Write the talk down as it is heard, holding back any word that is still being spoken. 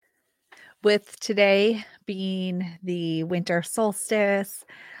With today being the winter solstice,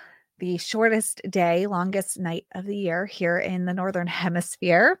 the shortest day, longest night of the year here in the Northern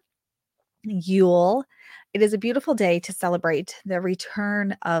Hemisphere, Yule, it is a beautiful day to celebrate the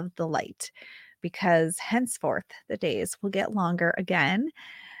return of the light because henceforth the days will get longer again.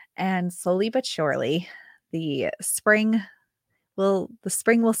 And slowly but surely, the spring will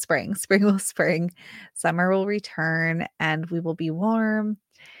spring, spring will spring, summer will return, and we will be warm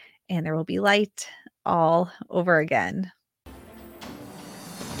and there will be light all over again.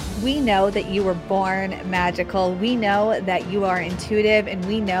 We know that you were born magical. We know that you are intuitive, and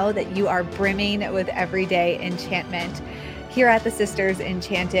we know that you are brimming with everyday enchantment. Here at the Sisters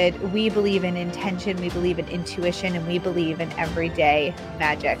Enchanted, we believe in intention, we believe in intuition, and we believe in everyday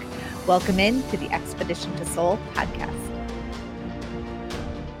magic. Welcome in to the Expedition to Soul podcast.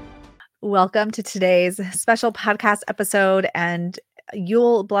 Welcome to today's special podcast episode and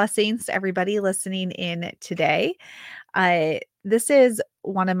Yule blessings to everybody listening in today. This is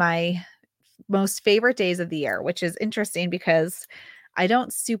one of my most favorite days of the year, which is interesting because I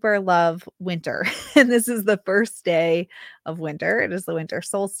don't super love winter. And this is the first day of winter. It is the winter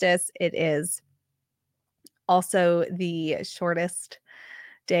solstice. It is also the shortest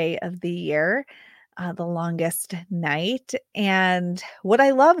day of the year, the longest night. And what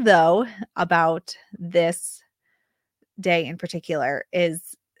I love, though, about this day in particular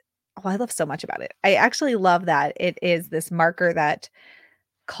is, I love so much about it. I actually love that it is this marker that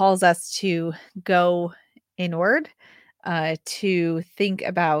calls us to go inward, to think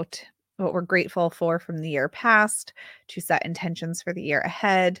about what we're grateful for from the year past, to set intentions for the year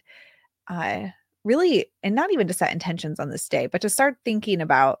ahead. Really, and not even to set intentions on this day, but to start thinking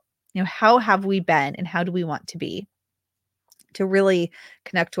about, how have we been and how do we want to be? To really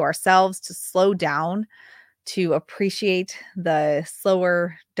connect to ourselves, to slow down, to appreciate the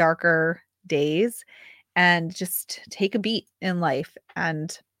slower, darker days, and just take a beat in life.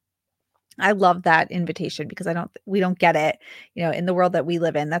 And I love that invitation because we don't get it, in the world that we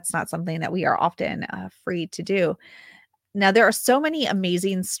live in. That's not something that we are often free to do. Now, there are so many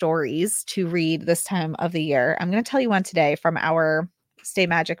amazing stories to read this time of the year. I'm going to tell you one today from our Stay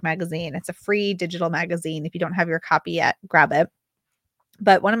Magic magazine. It's a free digital magazine. If you don't have your copy yet, grab it.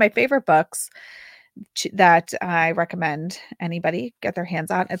 But one of my favorite books that I recommend anybody get their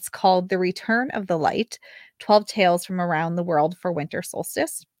hands on, it's called The Return of the Light, 12 Tales from Around the World for Winter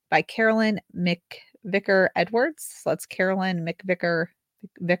Solstice by Carolyn McVicar Edwards. So that's Carolyn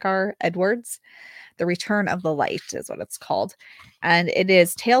McVicar Edwards. The Return of the Light is what it's called. And it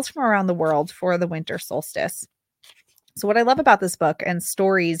is tales from around the world for the winter solstice. So what I love about this book and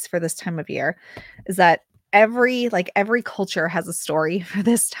stories for this time of year is that every culture has a story for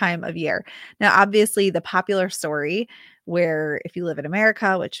this time of year. Now, obviously, the popular story, where if you live in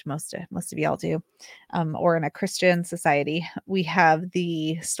America, which most of y'all do, or in a Christian society, we have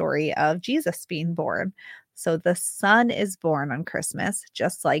the story of Jesus being born. So the sun is born on Christmas,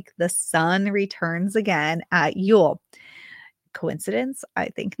 just like the sun returns again at Yule. Coincidence? I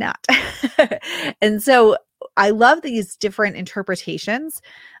think not. And so I love these different interpretations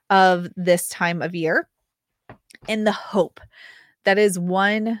of this time of year. And the hope, that is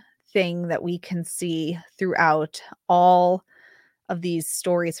one thing that we can see throughout all of these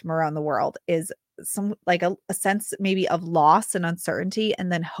stories from around the world, is some like a sense maybe of loss and uncertainty,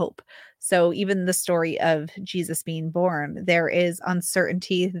 and then hope. So even the story of Jesus being born, there is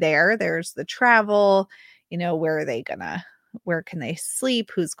uncertainty there. There's the travel, where can they sleep?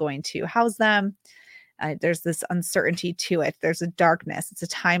 Who's going to house them? There's this uncertainty to it. There's a darkness. It's a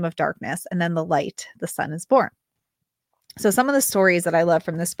time of darkness. And then the light, the sun is born. So some of the stories that I love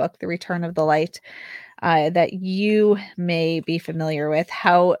from this book, The Return of the Light, that you may be familiar with,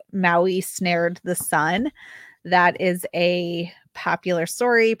 how Maui snared the sun. That is a popular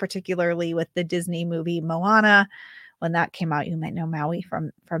story, particularly with the Disney movie Moana. When that came out, you might know Maui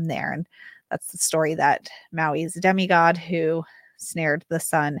from there. And that's the story that Maui is a demigod who snared the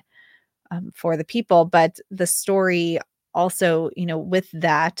sun for the people. But the story also, with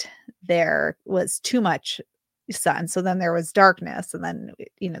that, there was too much sun. So then there was darkness, and then,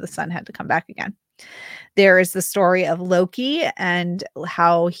 the sun had to come back again. There is the story of Loki and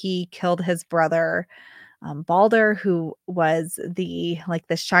how he killed his brother, Balder, who was the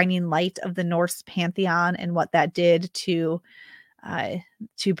shining light of the Norse pantheon, and what that did to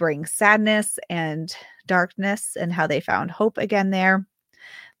bring sadness and darkness, and how they found hope again there.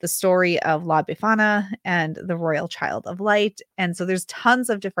 The story of La Befana and the Royal Child of Light. And so there's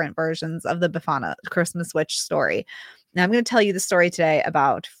tons of different versions of the Befana Christmas witch story. Now I'm going to tell you the story today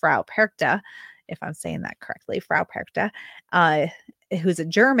about Frau Perchta, if I'm saying that correctly, Frau Perchta. who's a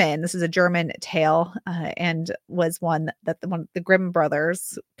German. This is a German tale, and was one that the Grimm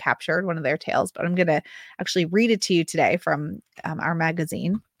brothers captured, one of their tales. But I'm going to actually read it to you today from our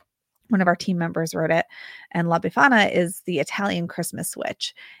magazine. One of our team members wrote it, and La Befana is the Italian Christmas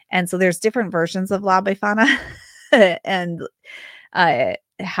witch. And so there's different versions of La Befana, and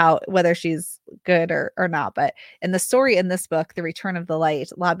how whether she's good or not. But in the story in this book, The Return of the Light,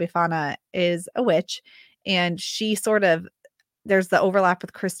 La Befana is a witch, and she sort of there's the overlap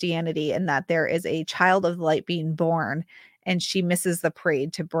with Christianity in that there is a child of light being born, and she misses the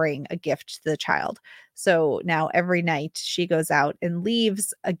parade to bring a gift to the child. So now every night she goes out and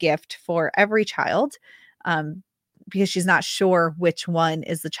leaves a gift for every child, um, because she's not sure which one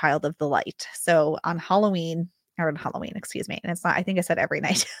is the child of the light. So on Halloween, excuse me. And it's not, I think I said every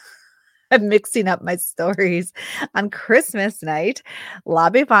night. I'm mixing up my stories. On Christmas night, La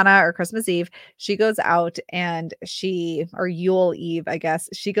Befana, or Christmas Eve, she goes out and or Yule Eve, I guess,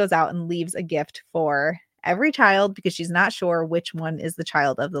 she goes out and leaves a gift for every child because she's not sure which one is the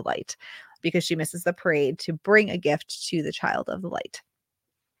child of the light, because she misses the parade to bring a gift to the child of the light.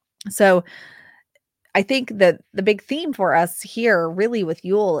 So I think that the big theme for us here, really with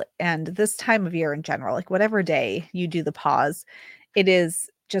Yule and this time of year in general, like whatever day you do the pause, it is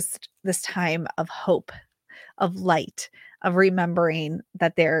just this time of hope, of light, of remembering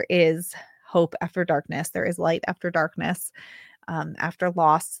that there is hope after darkness. There is light after darkness. After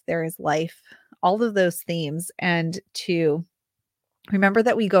loss, there is life. All of those themes. And to remember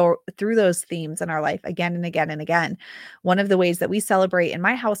that we go through those themes in our life again and again and again. One of the ways that we celebrate in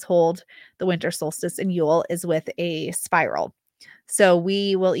my household the winter solstice and Yule is with a spiral. So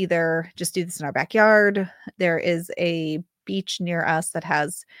we will either just do this in our backyard. There is a beach near us that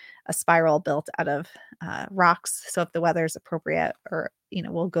has a spiral built out of rocks. So if the weather is appropriate, or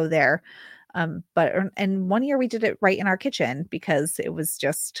we'll go there. And one year we did it right in our kitchen because it was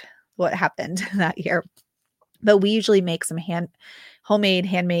just what happened that year. But we usually make some homemade,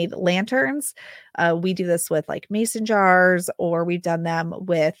 handmade lanterns. We do this with like mason jars, or we've done them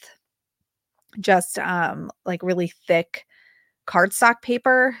with just like really thick cardstock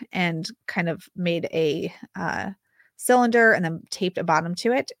paper and kind of made a cylinder and then taped a bottom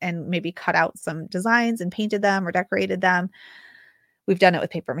to it and maybe cut out some designs and painted them or decorated them. We've done it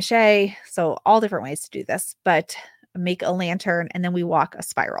with paper mache. So all different ways to do this, but make a lantern and then we walk a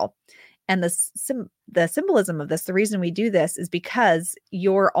spiral. And the symbolism of this, the reason we do this is because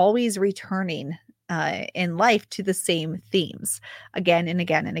you're always returning in life to the same themes again and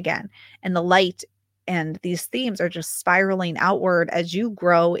again and again. And the light and these themes are just spiraling outward as you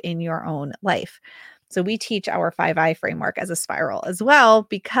grow in your own life. So we teach our 5i framework as a spiral as well,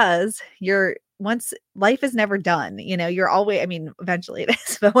 because once life is never done, you're always, eventually it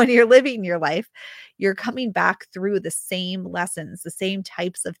is, but when you're living your life, you're coming back through the same lessons, the same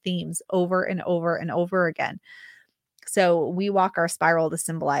types of themes over and over and over again. So we walk our spiral to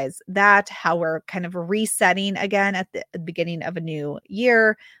symbolize that, how we're kind of resetting again at the beginning of a new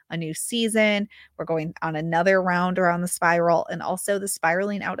year, a new season. We're going on another round around the spiral, and also the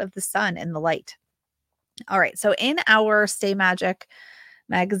spiraling out of the sun and the light. All right. So in our Stay Magic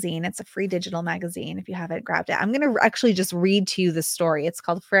magazine, it's a free digital magazine if you haven't grabbed it, I'm going to actually just read to you the story. It's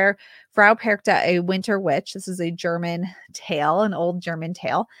called Frau Perkta, a Winter Witch. This is a German tale, an old German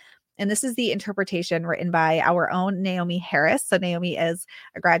tale. And this is the interpretation written by our own Naomi Harris. So Naomi is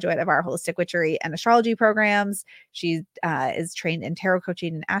a graduate of our holistic witchery and astrology programs. She is trained in tarot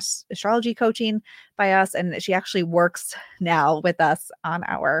coaching and astrology coaching by us. And she actually works now with us on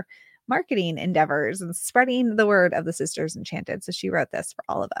our marketing endeavors and spreading the word of the Sisters Enchanted. So she wrote this for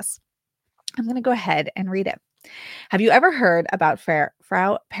all of us. I'm going to go ahead and read it. Have you ever heard about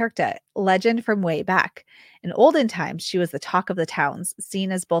Frau Perkta, legend from way back? In olden times, she was the talk of the towns,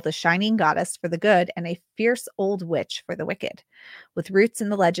 seen as both a shining goddess for the good and a fierce old witch for the wicked. With roots in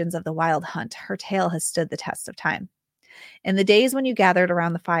the legends of the Wild Hunt, her tale has stood the test of time. In the days when you gathered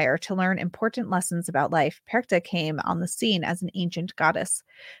around the fire to learn important lessons about life, Perkta came on the scene as an ancient goddess.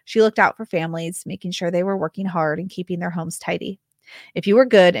 She looked out for families, making sure they were working hard and keeping their homes tidy. If you were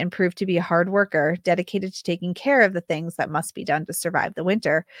good and proved to be a hard worker, dedicated to taking care of the things that must be done to survive the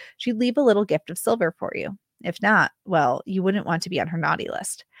winter, she'd leave a little gift of silver for you. If not, well, you wouldn't want to be on her naughty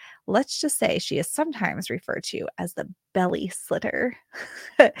list. Let's just say she is sometimes referred to as the belly slitter.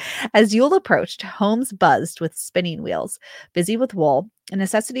 As Yule approached, homes buzzed with spinning wheels, busy with wool, a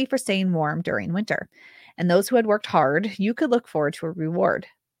necessity for staying warm during winter. And those who had worked hard, you could look forward to a reward.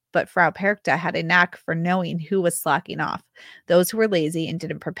 But Frau Perkta had a knack for knowing who was slacking off. Those who were lazy and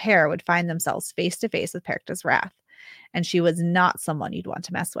didn't prepare would find themselves face to face with Perkta's wrath. And she was not someone you'd want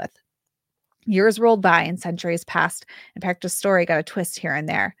to mess with. Years rolled by and centuries passed, and Perchta's story got a twist here and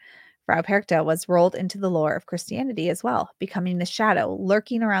there. Frau Perchta was rolled into the lore of Christianity as well, becoming the shadow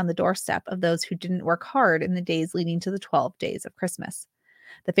lurking around the doorstep of those who didn't work hard in the days leading to the 12 days of Christmas.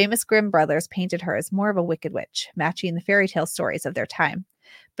 The famous Grimm brothers painted her as more of a wicked witch, matching the fairy tale stories of their time.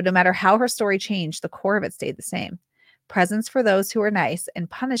 But no matter how her story changed, the core of it stayed the same: presents for those who were nice and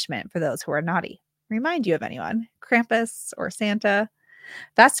punishment for those who were naughty. Remind you of anyone? Krampus or Santa?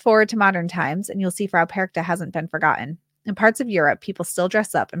 Fast forward to modern times, and you'll see Frau Perchta hasn't been forgotten. In parts of Europe, people still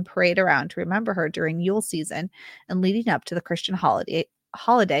dress up and parade around to remember her during Yule season and leading up to the Christian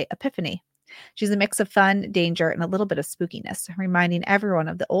holiday Epiphany. She's a mix of fun, danger, and a little bit of spookiness, reminding everyone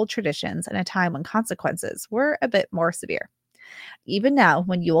of the old traditions in a time when consequences were a bit more severe. Even now,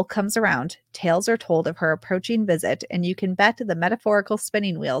 when Yule comes around, tales are told of her approaching visit, and you can bet the metaphorical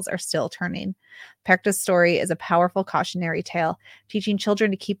spinning wheels are still turning. Perchta's story is a powerful cautionary tale, teaching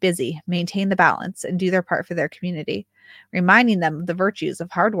children to keep busy, maintain the balance, and do their part for their community, reminding them of the virtues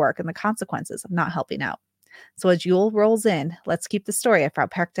of hard work and the consequences of not helping out. So as Yule rolls in, let's keep the story of Frau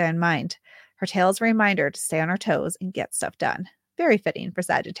Perchta in mind. Her tale is a reminder to stay on our toes and get stuff done. Very fitting for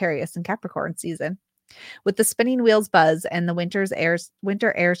Sagittarius and Capricorn season. With the spinning wheels buzz and the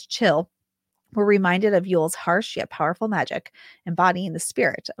winter airs chill, we're reminded of Yule's harsh yet powerful magic, embodying the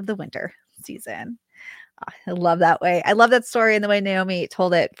spirit of the winter season. I love that way. I love that story and the way Naomi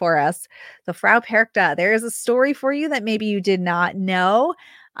told it for us. So, Frau Perchta, there is a story for you that maybe you did not know.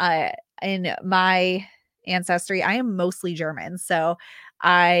 Uh, in my ancestry, I am mostly German, so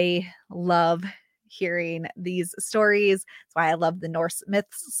I love hearing these stories. That's why I love the Norse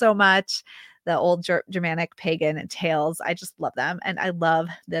myths so much, the old Germanic pagan tales. I just love them, and I love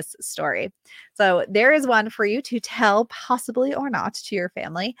this story. So, there is one for you to tell, possibly or not, to your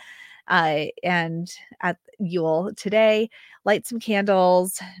family. And at Yule today, light some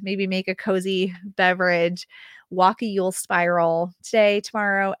candles, maybe make a cozy beverage, walk a Yule spiral today,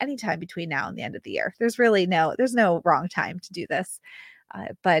 tomorrow, anytime between now and the end of the year. There's no wrong time to do this.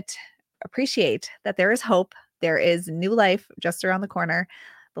 But appreciate that there is hope. There is new life just around the corner.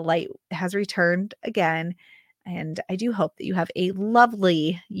 The light has returned again. And I do hope that you have a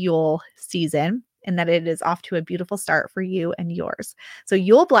lovely Yule season and that it is off to a beautiful start for you and yours. So,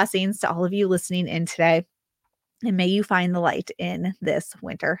 Yule blessings to all of you listening in today. And may you find the light in this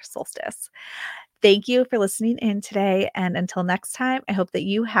winter solstice. Thank you for listening in today. And until next time, I hope that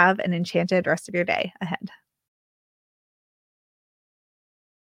you have an enchanted rest of your day ahead.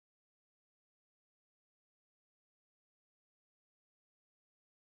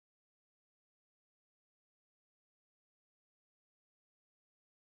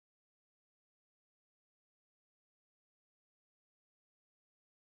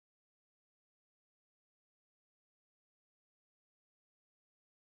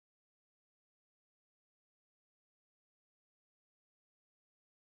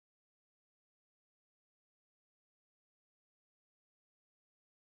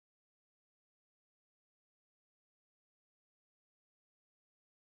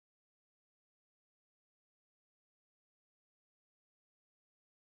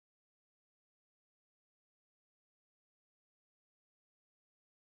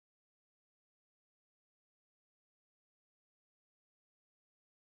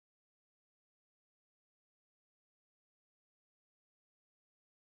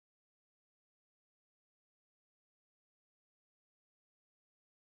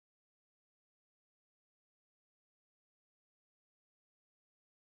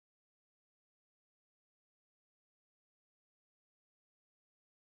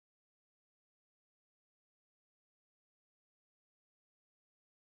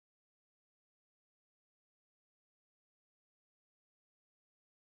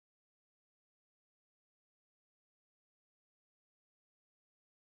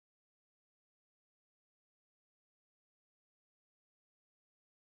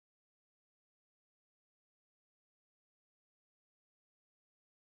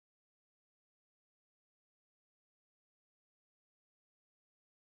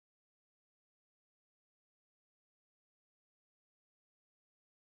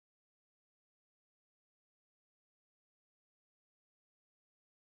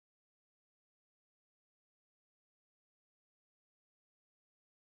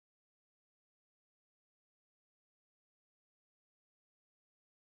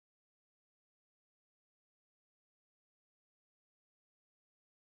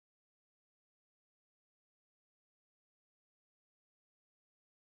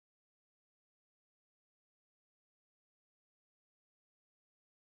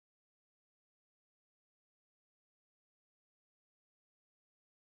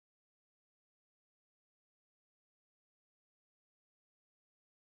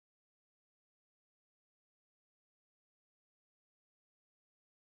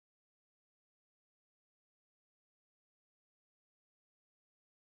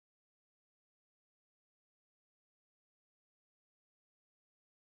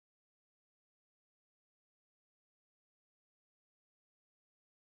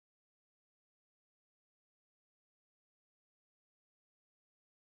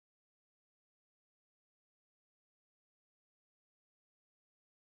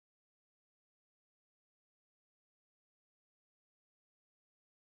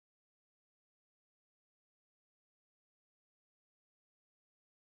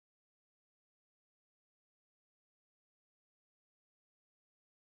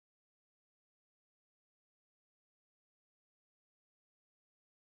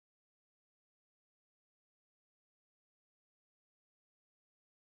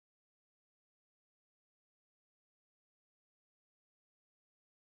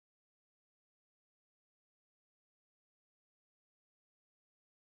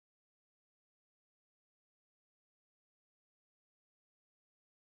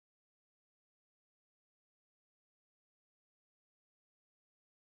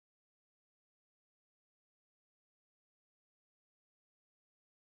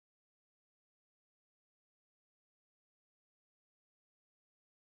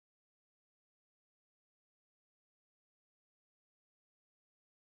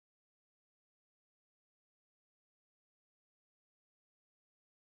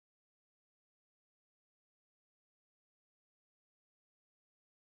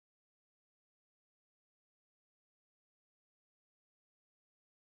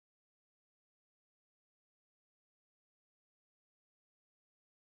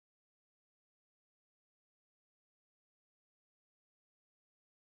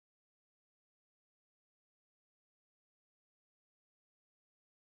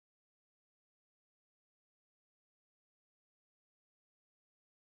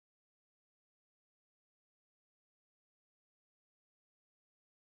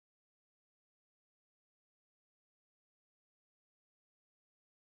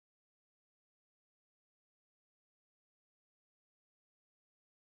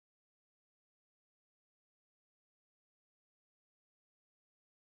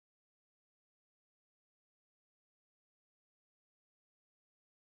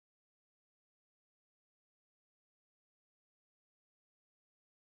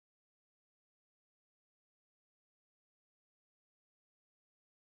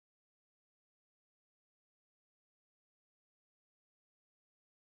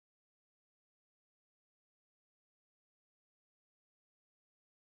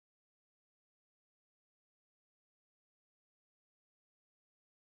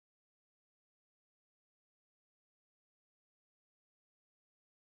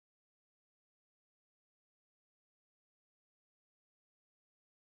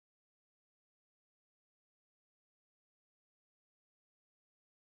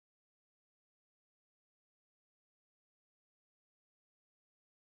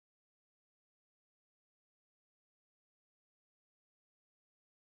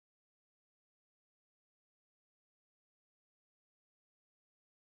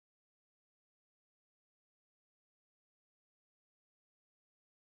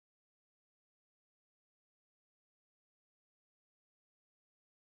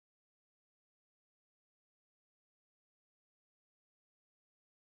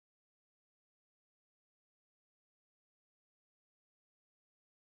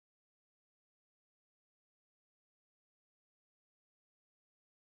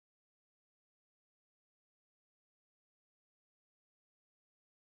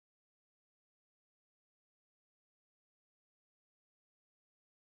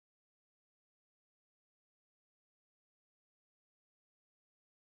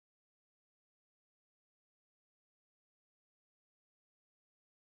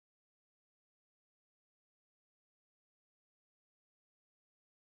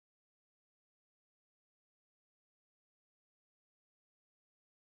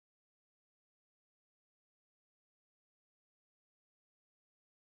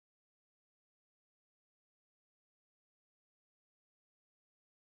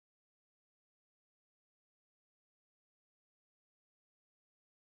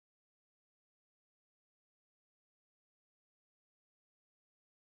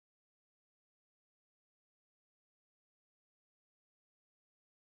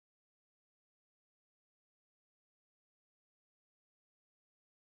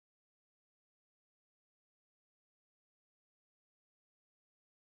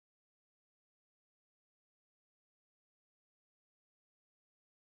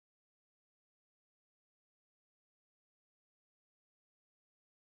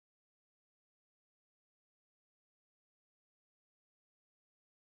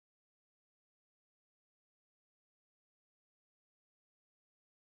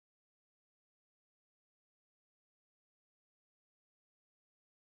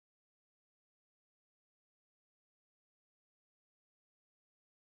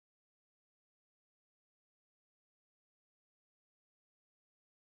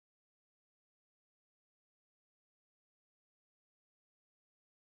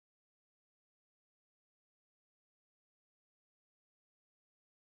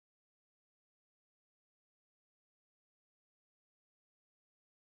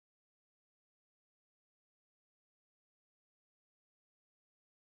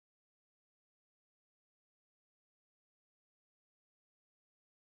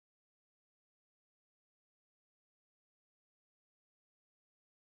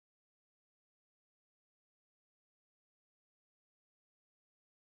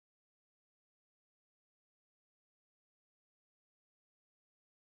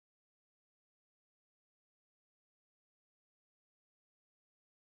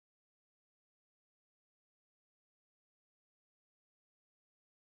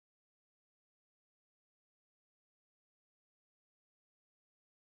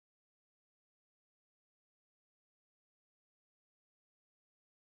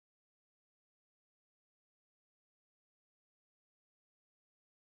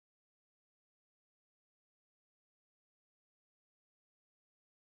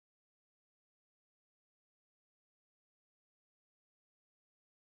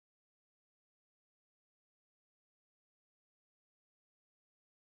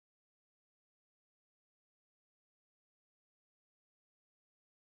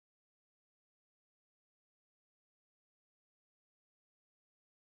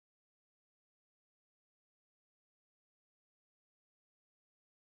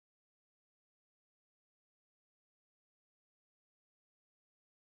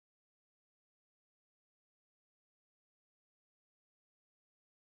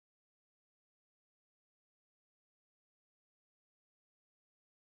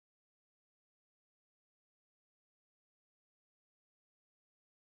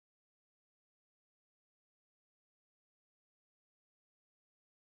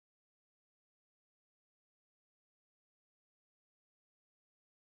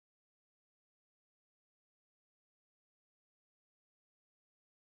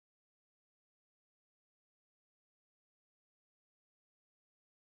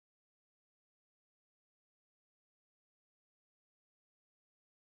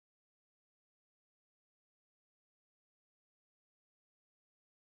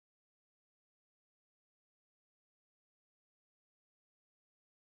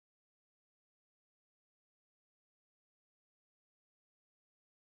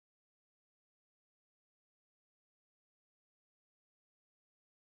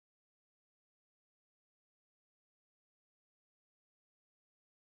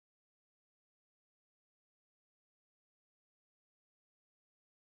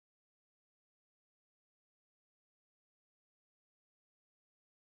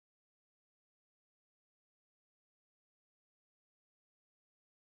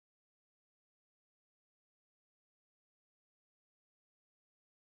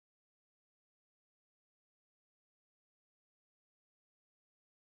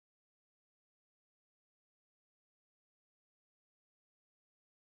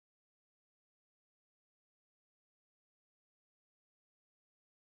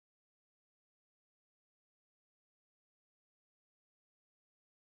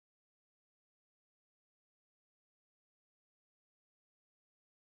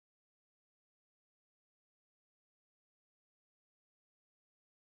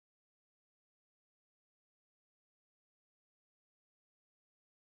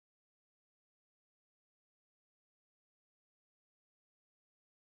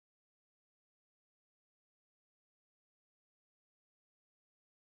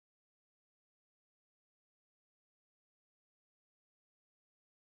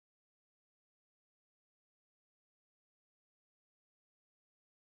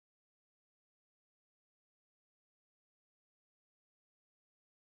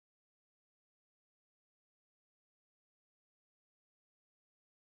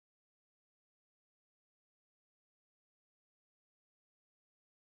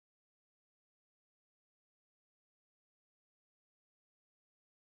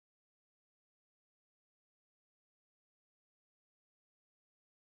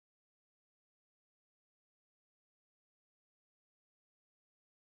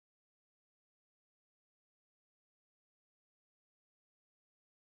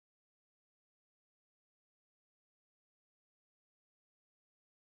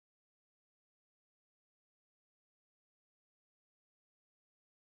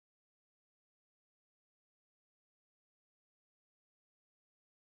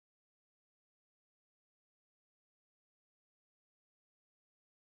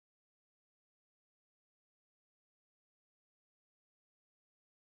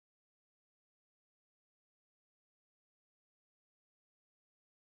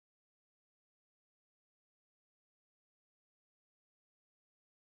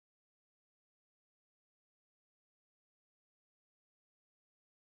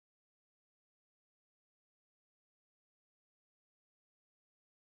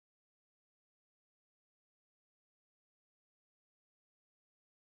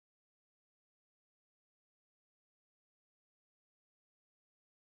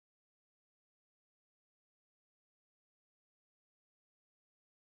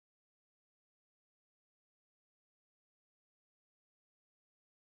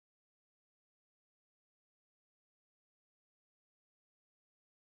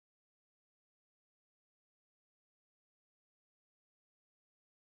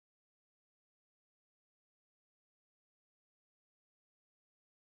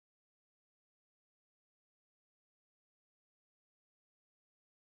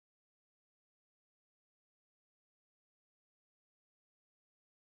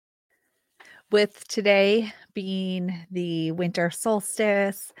 With today being the winter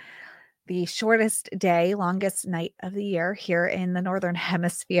solstice, the shortest day, longest night of the year here in the Northern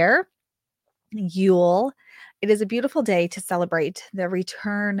Hemisphere, Yule, it is a beautiful day to celebrate the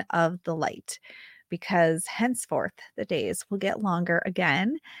return of the light because henceforth the days will get longer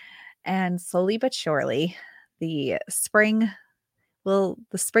again. And slowly but surely, the spring will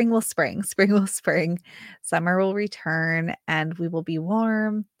spring, spring will spring, summer will return, and we will be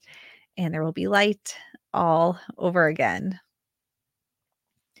warm and there will be light all over again.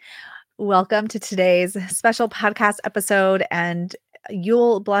 Welcome to today's special podcast episode and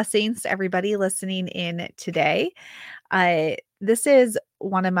Yule blessings to everybody listening in today. This is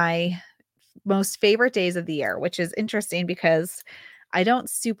one of my most favorite days of the year, which is interesting because I don't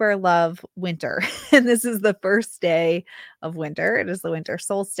super love winter. And this is the first day of winter. It is the winter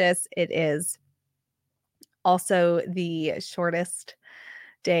solstice. It is also the shortest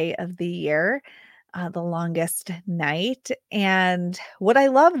day of the year, the longest night. And what I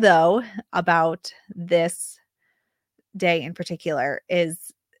love, though, about this day in particular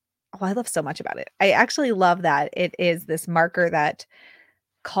is, oh, I love so much about it. I actually love that it is this marker that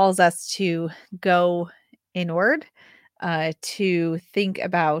calls us to go inward, to think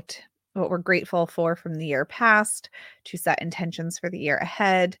about what we're grateful for from the year past, to set intentions for the year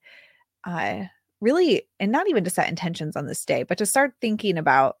ahead, uh, really, and not even to set intentions on this day, but to start thinking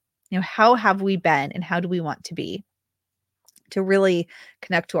about, how have we been and how do we want to be? To really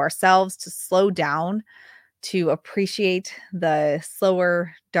connect to ourselves, to slow down, to appreciate the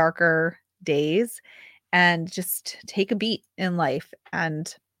slower, darker days, and just take a beat in life.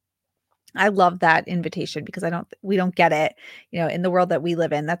 And I love that invitation because we don't get it, in the world that we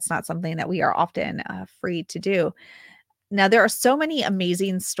live in. That's not something that we are often free to do. Now, there are so many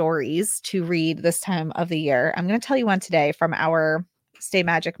amazing stories to read this time of the year. I'm going to tell you one today from our Stay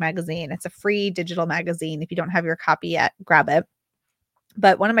Magic magazine. It's a free digital magazine. If you don't have your copy yet, grab it.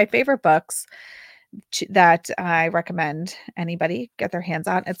 But one of my favorite books that I recommend anybody get their hands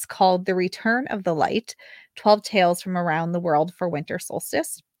on, it's called The Return of the Light, 12 Tales from Around the World for Winter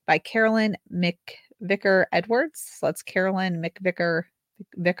Solstice by Carolyn McVicar Edwards. So that's Carolyn McVicar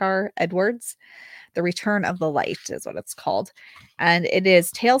Edwards. The Return of the Light is what it's called. And it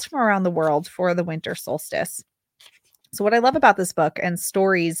is tales from around the world for the winter solstice. So what I love about this book and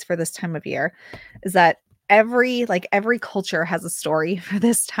stories for this time of year is that every culture has a story for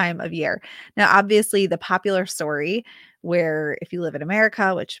this time of year. Now, obviously, the popular story, where if you live in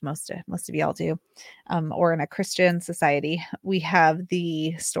America, which most of y'all do, or in a Christian society, we have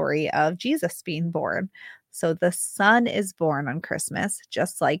the story of Jesus being born. So the sun is born on Christmas,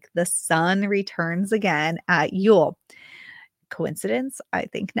 just like the sun returns again at Yule. Coincidence? I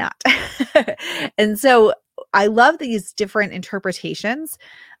think not. And so I love these different interpretations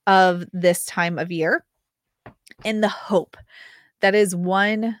of this time of year and the hope. That is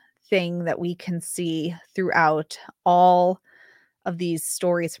one thing that we can see throughout all of these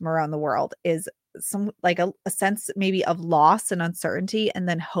stories from around the world is some like a sense maybe of loss and uncertainty and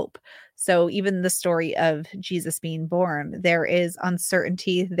then hope. So even the story of Jesus being born, there is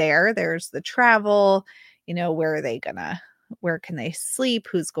uncertainty there. There's the travel, where can they sleep?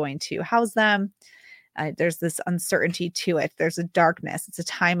 Who's going to house them? There's this uncertainty to it. There's a darkness. It's a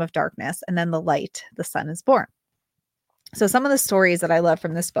time of darkness. And then the light, the sun is born. So some of the stories that I love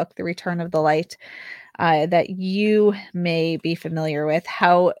from this book, The Return of the Light, that you may be familiar with,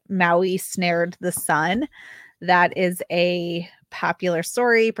 how Maui snared the sun. That is a popular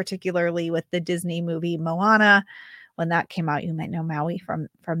story, particularly with the Disney movie Moana. When that came out, you might know Maui from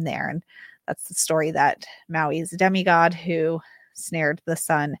there. And that's the story that Maui is a demigod who snared the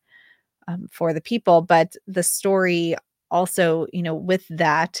sun for the people. But the story also, with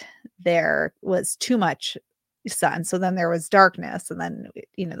that, there was too much sun. So then there was darkness, and then,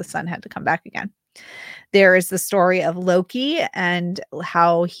 the sun had to come back again. There is the story of Loki and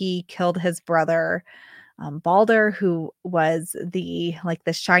how he killed his brother Balder, who was the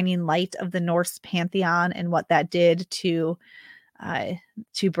shining light of the Norse pantheon, and what that did to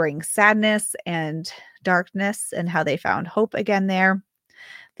bring sadness and darkness, and how they found hope again there.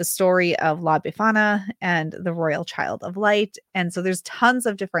 The story of La Befana and the Royal Child of Light. And so there's tons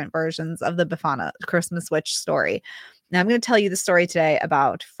of different versions of the Befana Christmas witch story. Now I'm going to tell you the story today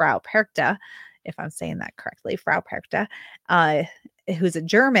about Frau Perchta, if I'm saying that correctly, Frau Perchta, who's a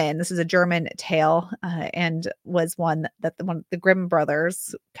German. This is a German tale, and was one that the Grimm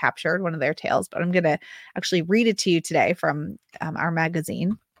brothers captured, one of their tales. But I'm going to actually read it to you today from our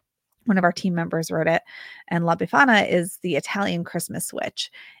magazine. One of our team members wrote it, and La Befana is the Italian Christmas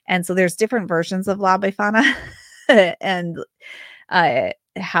witch. And so there's different versions of La Befana. And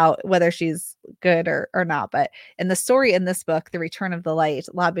how whether she's good or not. But in the story in this book, The Return of the Light,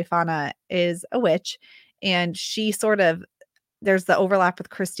 La Befana is a witch, and she sort of there's the overlap with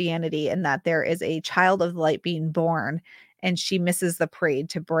Christianity in that there is a child of the light being born, and she misses the parade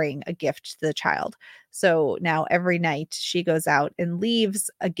to bring a gift to the child. So now every night she goes out and leaves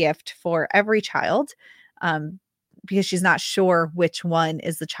a gift for every child, um, because she's not sure which one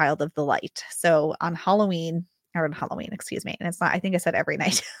is the child of the light. So on Halloween, or on Halloween, excuse me, and it's not, I think I said every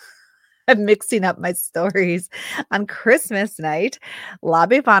night. I'm mixing up my stories. On Christmas night, La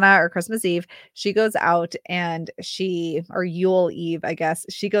Befana, or Christmas Eve, she goes out and or Yule Eve, I guess,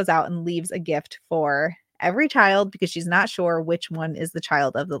 she goes out and leaves a gift for every child because she's not sure which one is the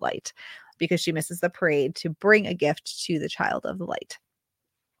child of the light, because she misses the parade to bring a gift to the child of the light.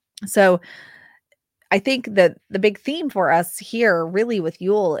 So I think that the big theme for us here, really with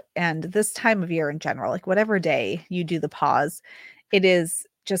Yule and this time of year in general, like whatever day you do the pause, it is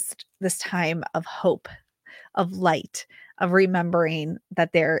just this time of hope, of light, of remembering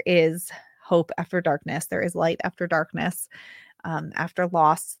that there is hope after darkness, there is light after darkness, after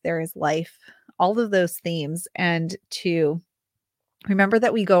loss, there is life, all of those themes. And to remember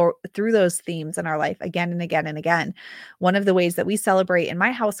that we go through those themes in our life again and again and again. One of the ways that we celebrate in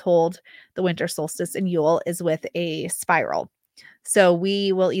my household the winter solstice and Yule is with a spiral. So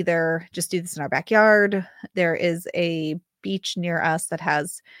we will either just do this in our backyard. There is a beach near us that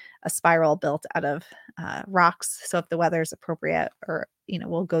has a spiral built out of rocks. So if the weather is appropriate, or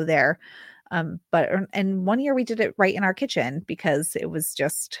we'll go there. And one year we did it right in our kitchen because it was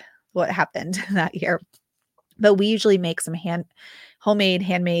just what happened that year. But we usually make some homemade,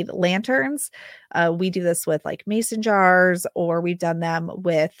 handmade lanterns. We do this with like mason jars, or we've done them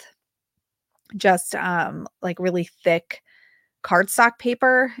with just like really thick cardstock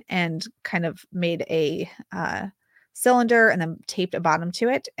paper and kind of made a cylinder and then taped a bottom to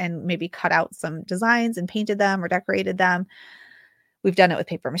it and maybe cut out some designs and painted them or decorated them. We've done it with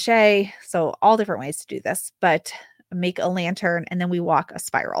paper mache. So all different ways to do this, but make a lantern and then we walk a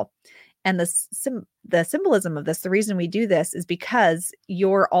spiral. And the symbolism of this, the reason we do this is because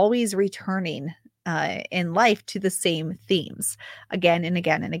you're always returning in life to the same themes again and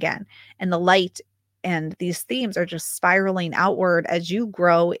again and again. And the light and these themes are just spiraling outward as you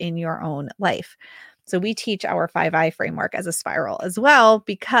grow in your own life. So we teach our 5I framework as a spiral as well,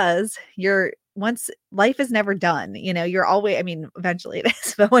 because once life is never done, you're always, eventually it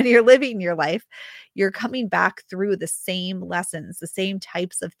is, but when you're living your life, you're coming back through the same lessons, the same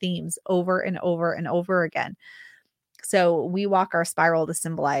types of themes over and over and over again. So we walk our spiral to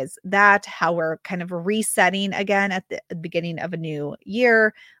symbolize that, how we're kind of resetting again at the beginning of a new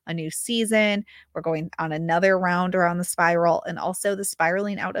year, a new season. We're going on another round around the spiral, and also the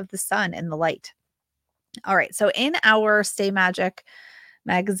spiraling out of the sun and the light. All right. So in our Stay Magic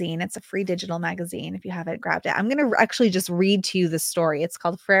magazine, it's a free digital magazine if you haven't grabbed it. I'm going to actually just read to you the story. It's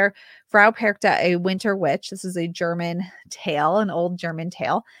called Frau Perkta, a Winter Witch. This is a German tale, an old German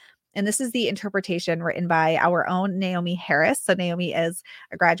tale. And this is the interpretation written by our own Naomi Harris. So Naomi is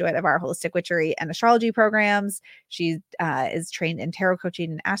a graduate of our holistic witchery and astrology programs. She is trained in tarot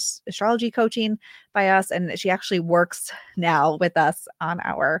coaching and astrology coaching by us. And she actually works now with us on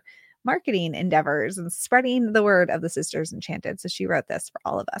our marketing endeavors and spreading the word of the Sisters Enchanted. So she wrote this for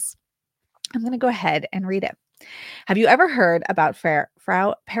all of us. I'm going to go ahead and read it. Have you ever heard about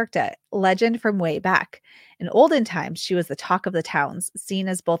Frau Perkta, legend from way back? In olden times, she was the talk of the towns, seen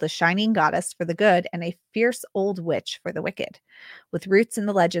as both a shining goddess for the good and a fierce old witch for the wicked. With roots in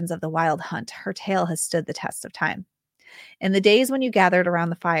the legends of the Wild Hunt, her tale has stood the test of time. In the days when you gathered around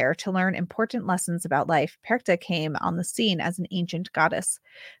the fire to learn important lessons about life, Perkta came on the scene as an ancient goddess.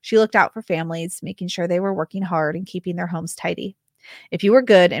 She looked out for families, making sure they were working hard and keeping their homes tidy. If you were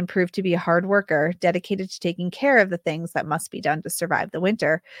good and proved to be a hard worker, dedicated to taking care of the things that must be done to survive the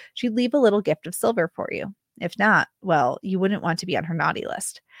winter, she'd leave a little gift of silver for you. If not, well, you wouldn't want to be on her naughty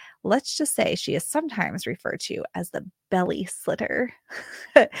list. Let's just say she is sometimes referred to as the belly slitter.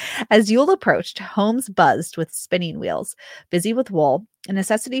 As Yule approached, homes buzzed with spinning wheels, busy with wool, a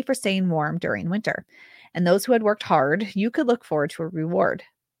necessity for staying warm during winter. And those who had worked hard, you could look forward to a reward.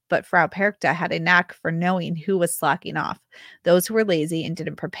 But Frau Perkta had a knack for knowing who was slacking off. Those who were lazy and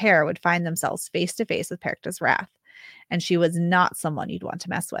didn't prepare would find themselves face to face with Perkta's wrath. And she was not someone you'd want to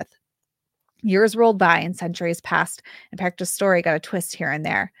mess with. Years rolled by and centuries passed, and Perkta's story got a twist here and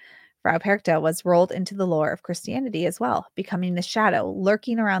there. Frau Perkta was rolled into the lore of Christianity as well, becoming the shadow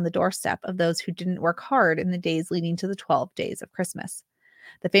lurking around the doorstep of those who didn't work hard in the days leading to the 12 days of Christmas.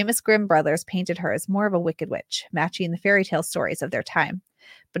 The famous Grimm brothers painted her as more of a wicked witch, matching the fairy tale stories of their time.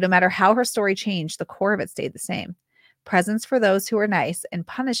 But no matter how her story changed, the core of it stayed the same. presents for those who are nice, and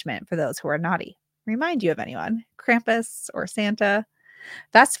punishment for those who are naughty. Remind you of anyone? Krampus or Santa?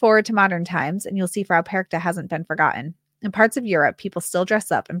 Fast forward to modern times, and you'll see Frau Perchta hasn't been forgotten. In parts of Europe, people still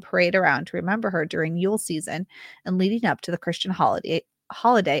dress up and parade around to remember her during Yule season and leading up to the Christian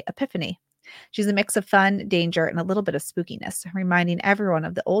holiday Epiphany. She's a mix of fun, danger, and a little bit of spookiness, reminding everyone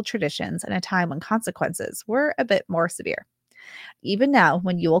of the old traditions and a time when consequences were a bit more severe. Even now,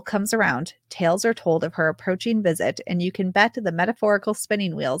 when Yule comes around, tales are told of her approaching visit, and you can bet the metaphorical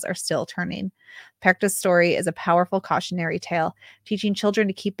spinning wheels are still turning. Perchta's story is a powerful cautionary tale, teaching children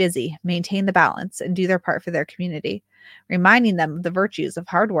to keep busy, maintain the balance, and do their part for their community, reminding them of the virtues of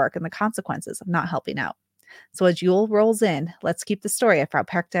hard work and the consequences of not helping out. So as Yule rolls in, let's keep the story of Frau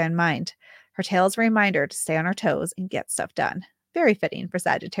Perchta in mind. Her tale is a reminder to stay on our toes and get stuff done. Very fitting for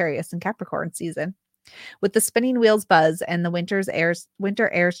Sagittarius and Capricorn season. With the spinning wheels buzz and the winter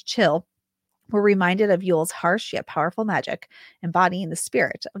airs chill, we're reminded of Yule's harsh yet powerful magic, embodying the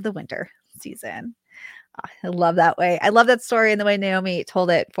spirit of the winter season. I love that way. I love that story and the way Naomi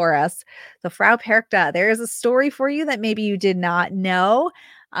told it for us. So, Frau Perchta, there is a story for you that maybe you did not know.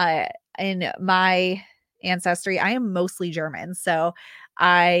 In my ancestry, I am mostly German, so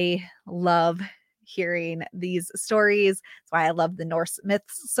I love hearing these stories. That's why I love the Norse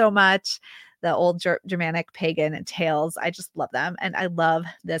myths so much, the old Germanic pagan tales. I just love them, and I love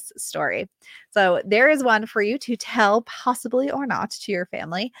this story. So there is one for you to tell, possibly or not, to your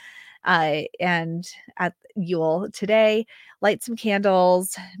family. And at Yule today, light some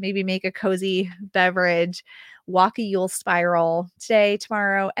candles, maybe make a cozy beverage, walk a Yule spiral today,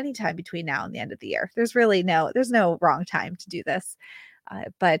 tomorrow, anytime between now and the end of the year. There's no wrong time to do this.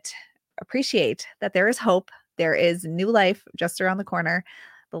 But appreciate that there is hope. There is new life just around the corner.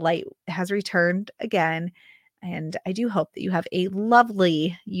 The light has returned again. And I do hope that you have a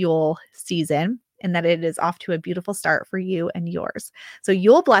lovely Yule season and that it is off to a beautiful start for you and yours. So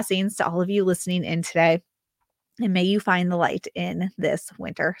Yule blessings to all of you listening in today. And may you find the light in this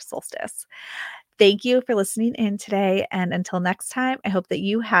winter solstice. Thank you for listening in today. And until next time, I hope that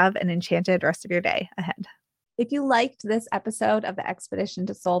you have an enchanted rest of your day ahead. If you liked this episode of the Expedition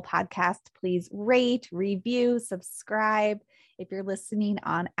to Soul podcast, please rate, review, subscribe. If you're listening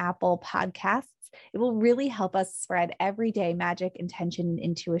on Apple Podcasts, it will really help us spread everyday magic, intention, and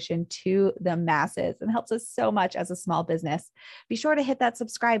intuition to the masses and helps us so much as a small business. Be sure to hit that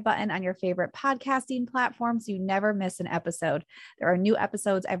subscribe button on your favorite podcasting platform so you never miss an episode. There are new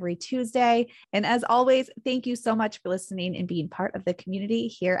episodes every Tuesday. And as always, thank you so much for listening and being part of the community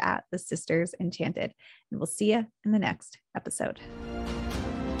here at the Sisters Enchanted. And we'll see you in the next episode.